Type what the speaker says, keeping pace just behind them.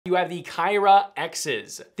You have the Kaira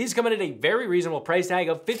X's. These come in at a very reasonable price tag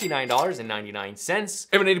of $59.99.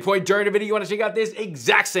 If at any point during the video you want to check out this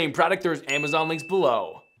exact same product, there's Amazon links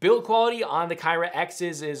below. Build quality on the Kaira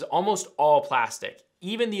X's is almost all plastic.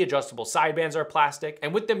 Even the adjustable sidebands are plastic,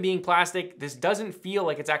 and with them being plastic, this doesn't feel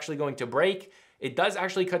like it's actually going to break. It does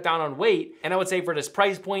actually cut down on weight, and I would say for this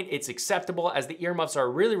price point, it's acceptable as the earmuffs are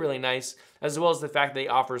really, really nice, as well as the fact they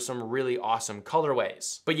offer some really awesome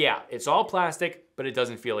colorways. But yeah, it's all plastic, but it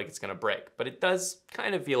doesn't feel like it's gonna break, but it does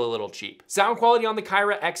kind of feel a little cheap. Sound quality on the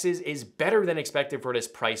Kaira X's is better than expected for this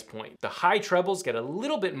price point. The high trebles get a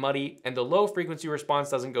little bit muddy, and the low frequency response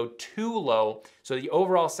doesn't go too low, so the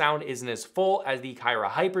overall sound isn't as full as the Kaira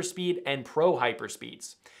Hyperspeed and Pro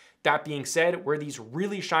Hyperspeeds. That being said, where these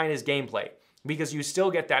really shine is gameplay, because you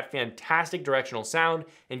still get that fantastic directional sound,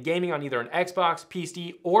 and gaming on either an Xbox,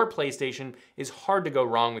 PC, or PlayStation is hard to go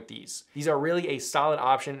wrong with these. These are really a solid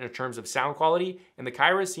option in terms of sound quality, and the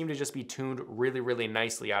Kairas seem to just be tuned really, really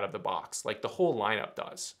nicely out of the box, like the whole lineup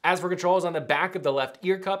does. As for controls, on the back of the left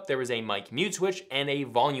ear cup, there is a mic mute switch and a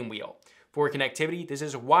volume wheel. For connectivity, this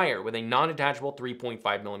is wired with a non-detachable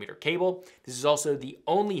 3.5mm cable. This is also the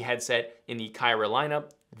only headset in the Kaira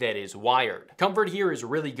lineup that is wired. Comfort here is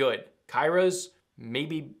really good. Kaira's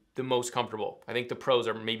maybe the most comfortable. I think the Pros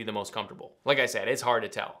are maybe the most comfortable. Like I said, it's hard to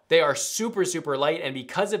tell. They are super, super light, and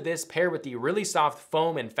because of this, paired with the really soft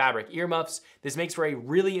foam and fabric earmuffs, this makes for a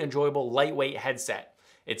really enjoyable lightweight headset.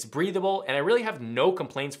 It's breathable, and I really have no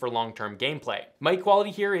complaints for long-term gameplay. Mic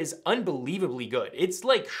quality here is unbelievably good. It's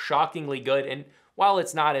like shockingly good, and while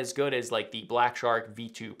it's not as good as like the Black Shark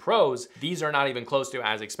V2 Pros, these are not even close to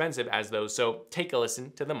as expensive as those, so take a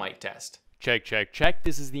listen to the mic test. Check, check, check.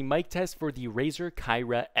 This is the mic test for the Razer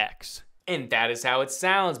Kaira X. And that is how it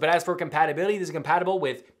sounds. But as for compatibility, this is compatible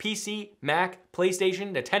with PC, Mac,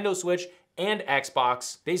 PlayStation, Nintendo Switch, and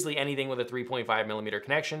Xbox. Basically anything with a 3.5mm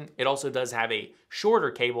connection. It also does have a shorter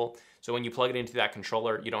cable, so when you plug it into that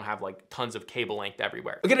controller, you don't have like tons of cable length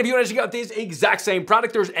everywhere. Again, if you want to check out this exact same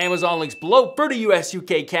product, there's Amazon links below for the US,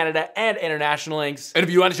 UK, Canada, and international links. And if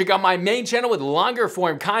you want to check out my main channel with longer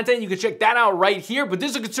form content, you can check that out right here. But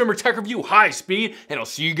this is a consumer tech review, high speed, and I'll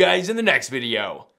see you guys in the next video.